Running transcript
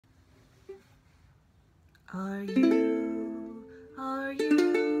Are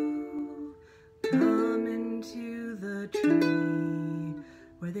you coming to the tree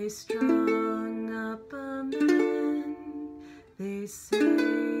where they strung up a man? They say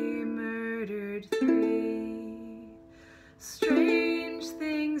murdered 3. Strange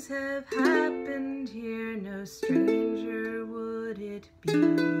things have happened here, no stranger would it be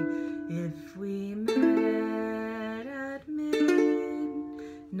if we met at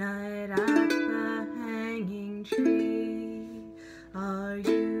midnight at the hanging tree. Are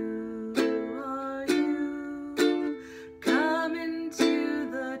you coming to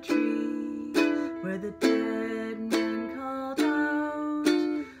the tree where the dead man called out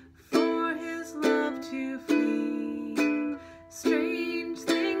for his love to flee? Strange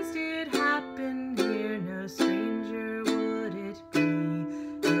things did happen here, no stranger would it be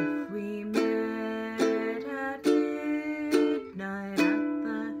if we met at midnight at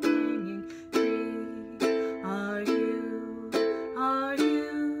the hanging tree. Are you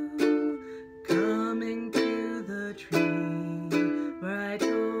coming to the tree where I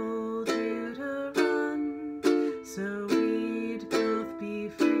told you to run so we'd both be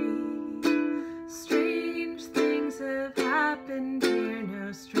free? Strange things have happened here,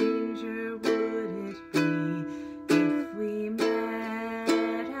 no stranger would it be if we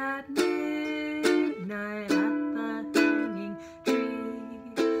met at midnight at the hanging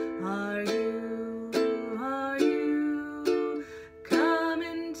tree. Are you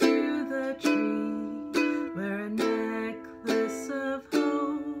coming to the tree where a necklace of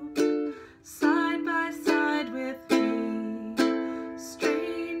hope side by side with me?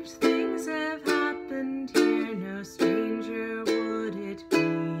 Strange things have happened here, no stranger would it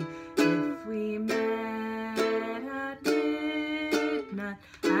be if we met at midnight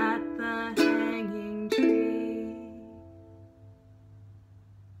at the hanging tree.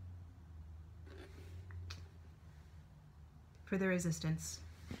 For the resistance.